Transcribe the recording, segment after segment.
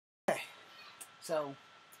So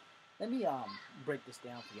let me break this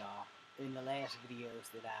down for y'all in the last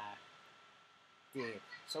videos that I did.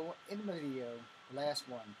 So in the video, the last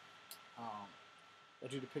one, um, I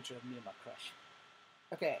drew the picture of me and my crush.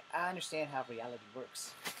 Okay, I understand how reality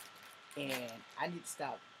works, and I need to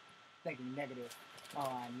stop thinking negative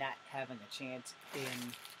on not having a chance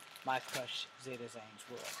in my crush Zeta Zang's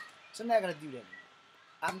world. So I'm not gonna do that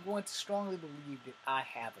anymore. I'm going to strongly believe that I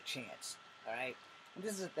have a chance. All right, and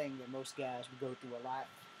this is a thing that most guys we go through a lot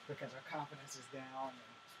because our confidence is down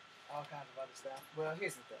and all kinds of other stuff. Well,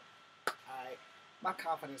 here's the thing. All right, my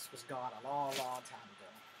confidence was gone a long, long time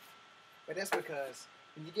ago. But that's because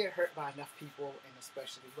when you get hurt by enough people, and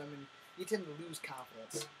especially women, you tend to lose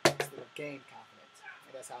confidence instead of gain confidence.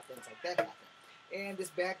 And that's how things like that happen. And this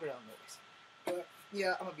background noise. But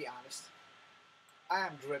yeah, I'm gonna be honest. I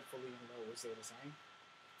am dreadfully in love with Zeta Zane.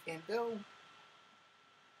 And though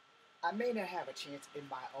I may not have a chance in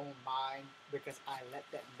my own mind because I let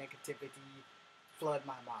that negativity flood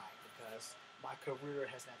my mind because my career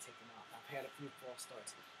has not taken off. I've had a few false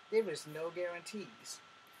starts. There is no guarantees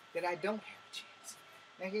that I don't have a chance.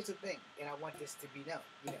 Now here's the thing, and I want this to be known.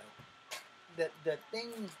 The thing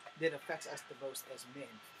that affects us the most as men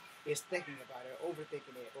is thinking about it,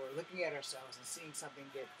 overthinking it, or looking at ourselves and seeing something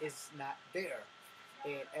that is not there.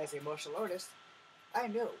 And as a martial artist, I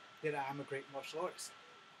know that I'm a great martial artist.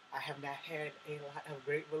 I have not had a lot of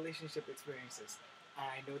great relationship experiences.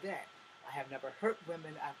 I know that. I have never hurt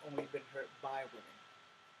women. I've only been hurt by women.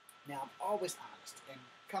 Now, I'm always honest, and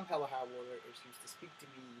come hell or high water, if she used to speak to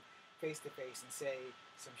me face to face and say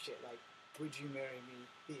some shit like, would you marry me?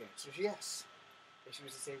 The answer is yes. If she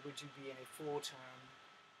was to say, would you be in a full-term,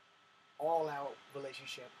 all-out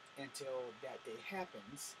relationship until that day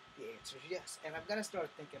happens? The answer is yes. And I'm going to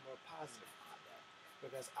start thinking more positive on that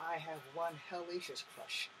because I have one hellacious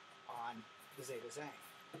crush on the Zeta Zang.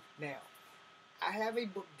 Now, I have a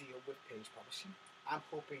book deal with Page Publishing. I'm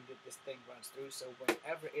hoping that this thing runs through, so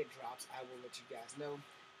whenever it drops, I will let you guys know,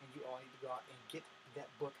 and you all need to go out and get that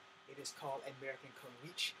book. It is called American Can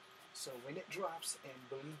Reach. So when it drops, and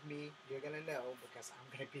believe me, you're going to know because I'm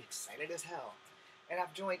going to be excited as hell. And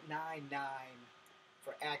I've joined 9-9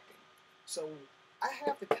 for acting. So I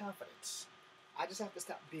have the confidence. I just have to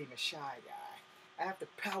stop being a shy guy. I have the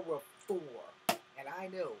power of Thor. And I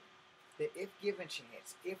know that if given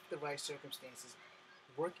chance, if the right circumstances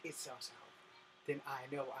work itself out, then I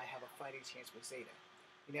know I have a fighting chance with Zeta.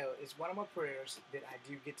 It's one of my prayers that I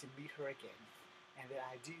do get to meet her again, and that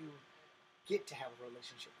I do get to have a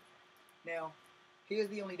relationship with her. Now, here's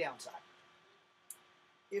the only downside.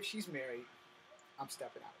 If she's married, I'm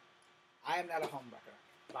stepping out. I am not a homewrecker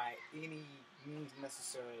by any means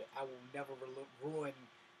necessary. I will never ruin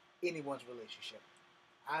anyone's relationship.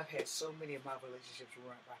 I've had so many of my relationships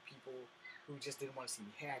ruined by people who just didn't want to see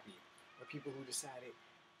me happy, or people who decided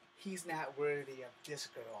he's not worthy of this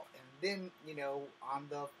girl. And then, on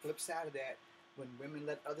the flip side of that, when women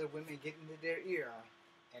let other women get into their ear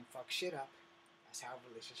and fuck shit up, that's how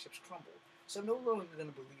relationships crumble. So no longer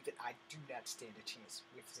going to believe that I do not stand a chance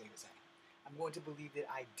with Zeta Zang. I'm going to believe that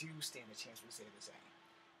I do stand a chance with Zeta Zang.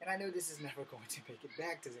 And I know this is never going to make it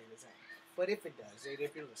back to Zeta Zang. But if it does, Zeta,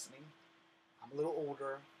 if you're listening, I'm a little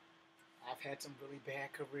older. I've had some really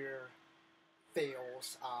bad career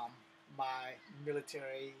fails. My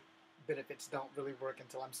military benefits don't really work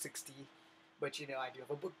until I'm 60. But, I do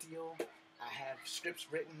have a book deal. I have scripts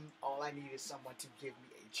written. All I need is someone to give me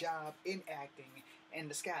a job in acting, and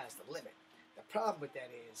the sky is the limit. The problem with that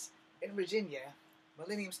is, in Virginia,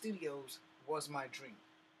 Millennium Studios was my dream.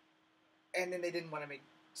 And then they didn't want to make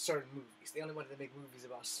certain movies. They only wanted to make movies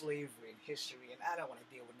about slavery and history, and I don't want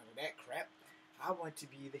to deal with none of that crap. I want to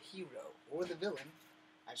be the hero or the villain.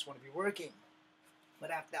 I just want to be working. But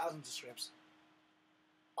I have thousands of scripts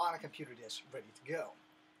on a computer disk ready to go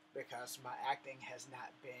because my acting has not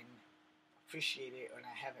been appreciated and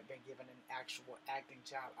I haven't been given an actual acting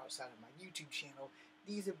job outside of my YouTube channel.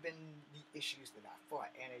 These have been the issues that I fought.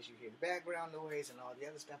 And as you hear the background noise and all the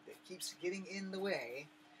other stuff that keeps getting in the way,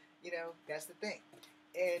 that's the thing.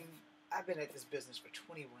 And I've been at this business for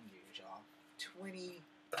 21 years, y'all.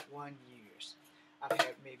 21 years. I've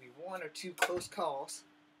had maybe one or two close calls,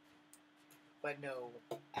 but no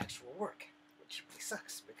actual work, which really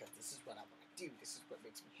sucks because this is what I want to do. This is what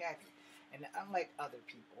makes me happy. And unlike other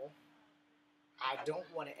people, I don't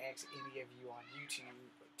want to ask any of you on YouTube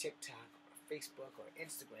or TikTok or Facebook or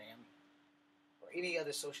Instagram or any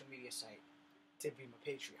other social media site to be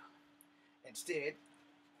my Patreon. Instead,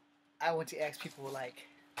 I want to ask people like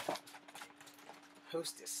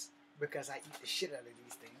Hostess, because I eat the shit out of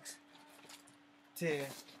these things, to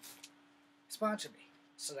sponsor me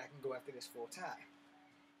so that I can go after this full time.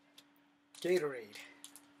 Gatorade.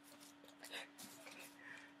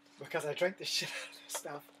 Because I drank the shit out of this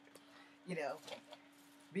stuff. You know,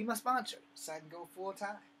 be my sponsor so I can go full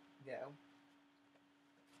time. You know.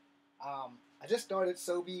 I just started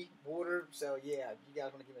Sobe water, so yeah, if you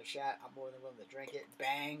guys want to give it a shot, I'm more than willing to drink it.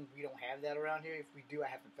 Bang, we don't have that around here. If we do, I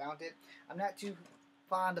haven't found it. I'm not too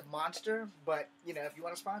fond of Monster, but you know, if you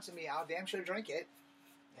want to sponsor me, I'll damn sure drink it.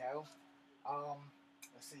 You know,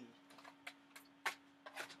 let's see,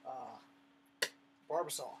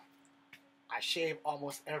 Barbasol. I shave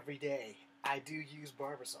almost every day. I do use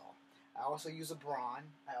Barbasol. I also use a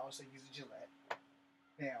Braun. I also use a Gillette.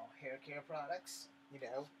 Now, hair care products, you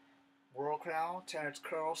know. World Crown turns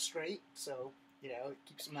curls straight, so, you know, it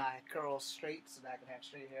keeps my curls straight so that I can have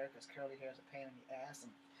straight hair, because curly hair is a pain in the ass,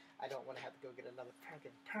 and I don't want to have to go get another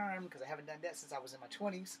freaking perm, because I haven't done that since I was in my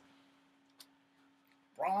 20s.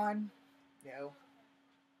 Braun, you know.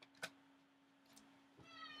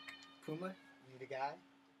 Puma, you need a guy,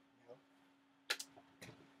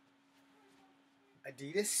 you know.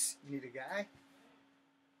 Adidas, you need a guy.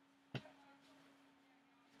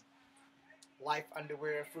 Life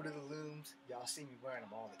underwear, Fruit of the Looms. Y'all see me wearing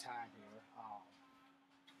them all the time here.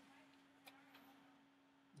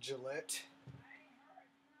 Gillette.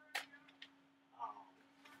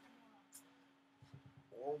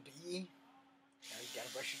 Oral-B. Now you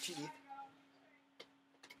gotta brush your teeth.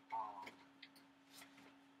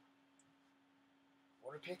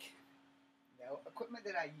 Waterpick. You know, equipment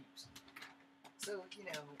that I use. So, you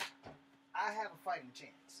know, I have a fighting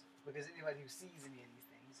chance. Because anybody who sees any of these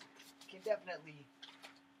things can definitely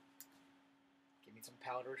give me some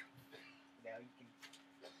powder. You know,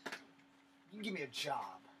 you can give me a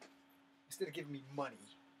job. Instead of giving me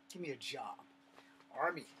money, give me a job.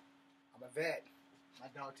 Army. I'm a vet. My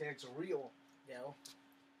dog tags are real. You know, I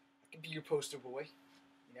can be your poster boy.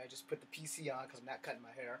 You know, just put the PC on because I'm not cutting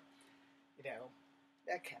my hair. You know,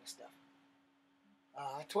 that kind of stuff.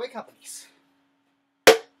 Toy companies.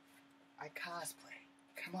 I cosplay.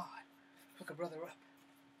 Come on. Hook a brother up.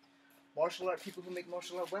 Martial art people who make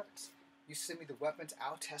martial art weapons. You send me the weapons,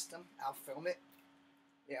 I'll test them, I'll film it.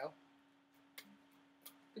 You know.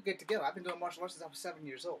 We're good to go. I've been doing martial arts since I was 7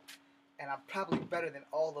 years old. And I'm probably better than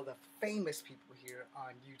all of the famous people here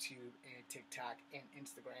on YouTube and TikTok and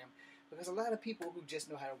Instagram. Because a lot of people who just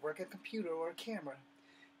know how to work a computer or a camera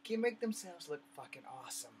can make themselves look fucking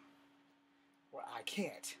awesome. Where I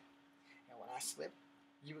can't. And when I slip,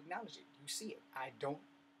 you acknowledge it. You see it. I don't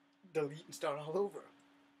delete and start all over.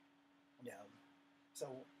 No.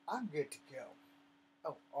 So, I'm good to go.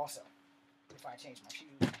 Oh, also, if I change my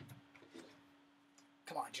shoes,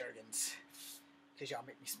 come on, Jergens. Because y'all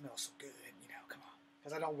make me smell so good, you know, come on.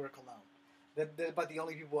 Because I don't wear cologne. But the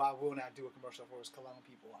only people I will not do a commercial for is cologne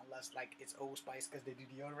people. Unless, like, it's Old Spice because they do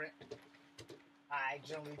deodorant. I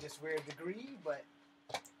generally just wear a degree, but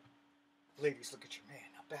ladies, look at your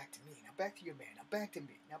man. Now back to me. Now back to your man. Now back to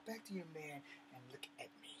me. Now back to your man. And look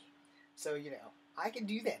at me. So, you know, I can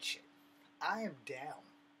do that shit. I am down,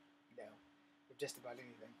 you know, with just about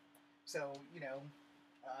anything. So, you know,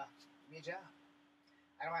 give me a job.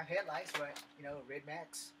 I don't have headlights, but, you know, Red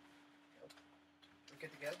Max, you know, we're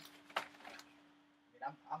good to go. I mean,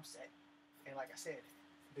 I'm set. And like I said,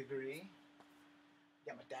 degree.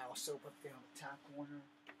 Got my Dial soap up there on the top corner.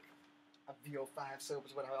 A VO5 soap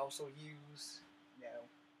is what I also use. You know,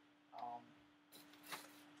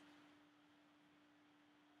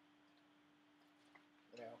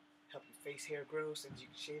 help your face hair grow so that you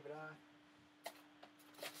can shave it off.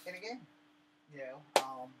 And again, you know,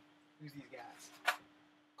 who's these guys?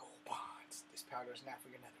 Gold Bonds. This powder is not for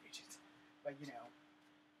your nether regions. But, you know,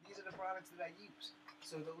 these are the products that I use.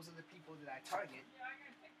 So those are the people that I target.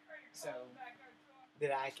 So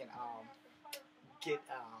that I can get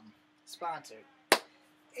sponsored.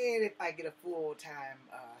 And if I get a full-time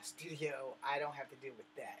studio, I don't have to deal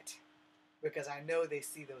with that. Because I know they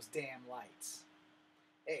see those damn lights.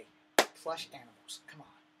 Hey, plush animals. Come on.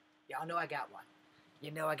 Y'all know I got one.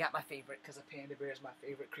 You know I got my favorite because a panda bear is my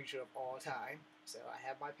favorite creature of all time. So I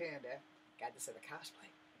have my panda. Got this at a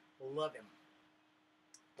cosplay. Love him.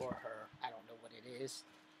 Or her. I don't know what it is.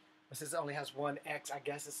 But since it only has one X, I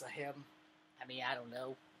guess it's a him. I mean, I don't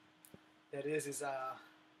know. That is his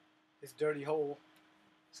dirty hole.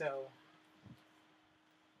 So,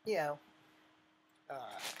 you know,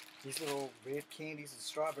 these little red candies and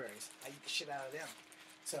strawberries, I eat the shit out of them.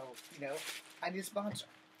 So, you know, I need a sponsor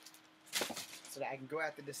so that I can go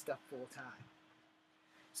after this stuff full time.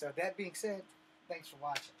 So, that being said, thanks for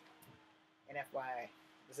watching. And FYI,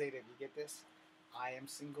 Zeta, if you get this, I am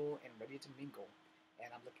single and ready to mingle.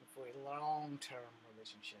 And I'm looking for a long-term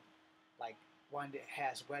relationship. Like one that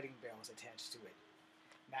has wedding bells attached to it.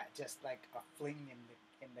 not just like a fling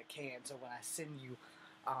in the can. So when I send you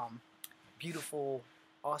beautiful,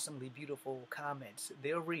 awesomely beautiful comments,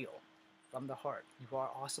 they're real, from the heart. You are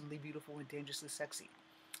awesomely beautiful and dangerously sexy.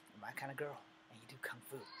 You're my kind of girl, and you do kung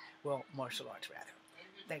fu. Well, martial arts rather.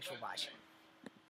 Thanks for watching.